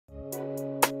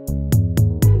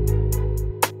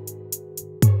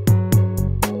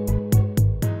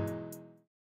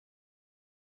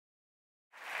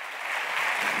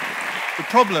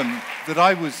problem that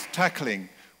I was tackling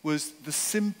was the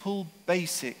simple,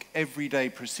 basic, everyday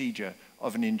procedure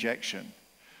of an injection.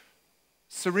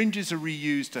 Syringes are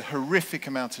reused a horrific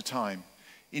amount of time.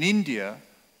 In India,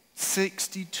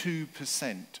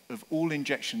 62% of all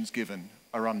injections given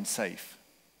are unsafe.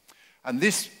 And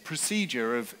this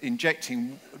procedure of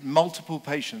injecting multiple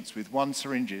patients with one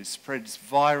syringe spreads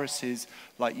viruses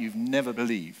like you've never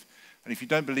believed. And if you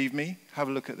don't believe me, have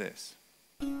a look at this.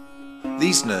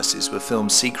 These nurses were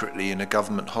filmed secretly in a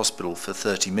government hospital for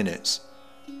 30 minutes.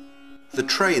 The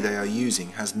tray they are using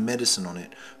has medicine on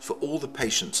it for all the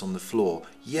patients on the floor,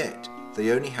 yet they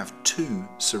only have 2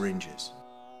 syringes.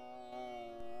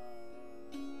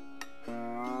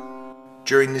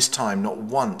 During this time, not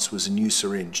once was a new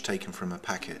syringe taken from a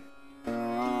packet.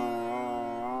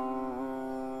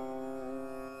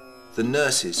 The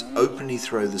nurses openly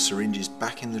throw the syringes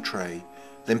back in the tray,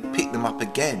 then pick them up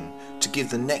again to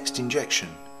give the next injection,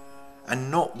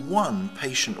 and not one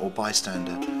patient or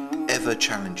bystander ever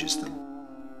challenges them.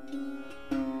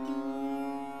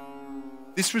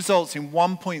 This results in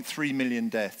 1.3 million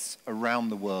deaths around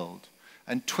the world,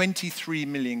 and 23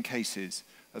 million cases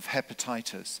of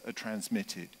hepatitis are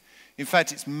transmitted. In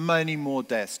fact, it's many more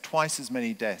deaths, twice as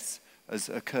many deaths as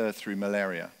occur through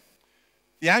malaria.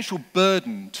 The actual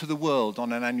burden to the world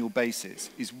on an annual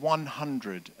basis is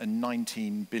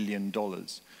 $119 billion,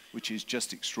 which is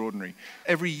just extraordinary.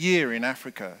 Every year in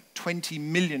Africa, 20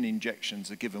 million injections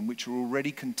are given, which are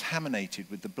already contaminated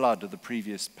with the blood of the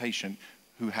previous patient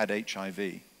who had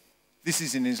HIV. This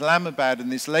is in Islamabad,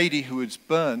 and this lady who was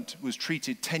burnt was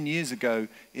treated 10 years ago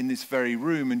in this very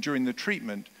room, and during the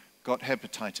treatment got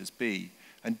hepatitis B,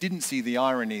 and didn't see the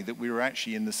irony that we were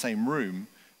actually in the same room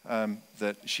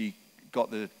that she got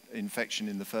the infection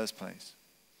in the first place.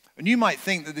 And you might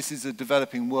think that this is a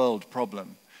developing world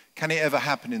problem. Can it ever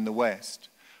happen in the West?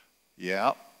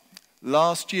 Yeah.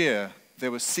 Last year, there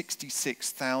were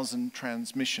 66,000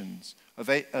 transmissions of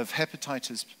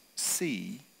hepatitis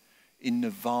C in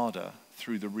Nevada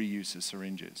through the reuse of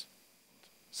syringes.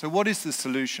 So what is the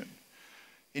solution?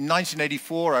 In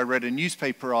 1984, I read a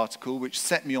newspaper article which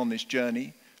set me on this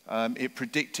journey. It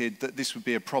predicted that this would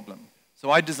be a problem. So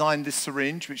I designed this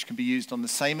syringe, which can be used on the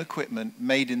same equipment,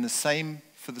 made in the same,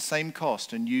 for the same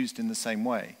cost and used in the same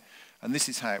way. And this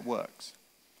is how it works.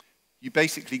 You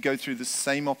basically go through the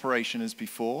same operation as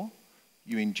before,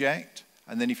 you inject,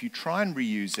 and then if you try and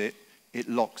reuse it, it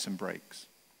locks and breaks.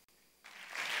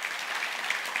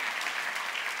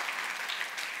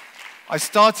 I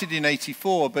started in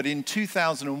 '84, but in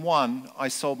 2001, I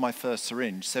sold my first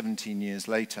syringe, 17 years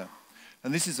later.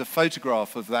 And this is a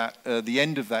photograph of that, the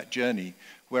end of that journey,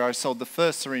 where I sold the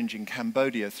first syringe in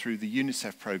Cambodia through the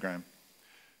UNICEF program.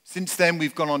 Since then,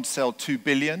 we've gone on to sell 2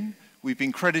 billion. We've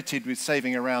been credited with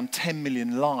saving around 10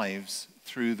 million lives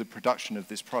through the production of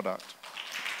this product.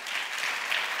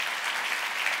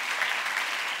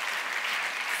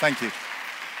 Thank you.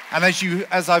 And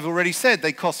as I've already said,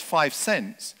 they cost 5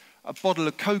 cents. A bottle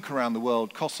of Coke around the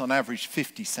world costs on average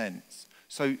 50 cents.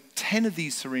 So 10 of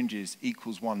these syringes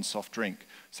equals 1 soft drink,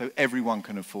 so everyone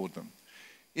can afford them.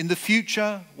 In the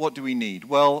future, what do we need?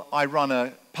 Well, I run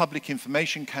a public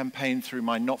information campaign through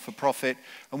my not-for-profit,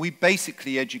 and we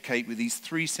basically educate with these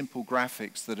 3 simple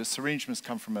graphics that a syringe must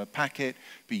come from a packet,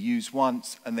 be used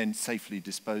once, and then safely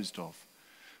disposed of.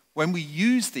 When we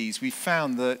use these, we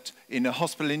found that in a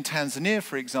hospital in Tanzania,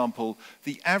 for example,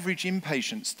 the average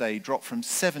inpatient stay dropped from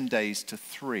 7 days to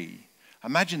 3.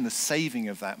 Imagine the saving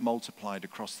of that multiplied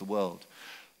across the world.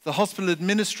 The hospital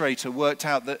administrator worked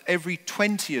out that every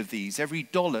 20 of these, every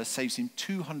dollar, saves him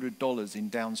 $200 in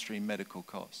downstream medical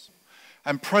costs.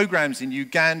 And programs in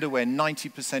Uganda where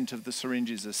 90% of the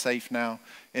syringes are safe now,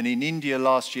 and in India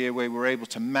last year where we were able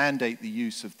to mandate the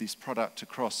use of this product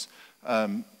across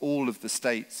all of the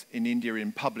states in India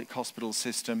in public hospital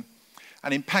system.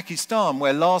 And in Pakistan,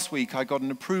 where last week I got an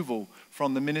approval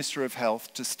from the Minister of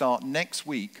Health to start next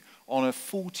week on a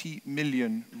 40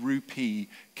 million rupee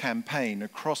campaign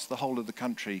across the whole of the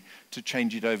country to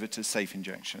change it over to safe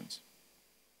injections.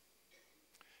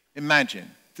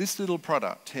 Imagine this little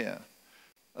product here,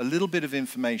 a little bit of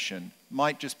information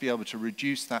might just be able to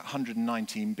reduce that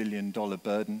 $119 billion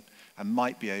burden and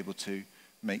might be able to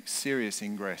make serious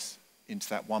ingress into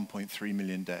that 1.3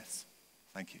 million deaths.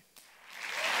 Thank you.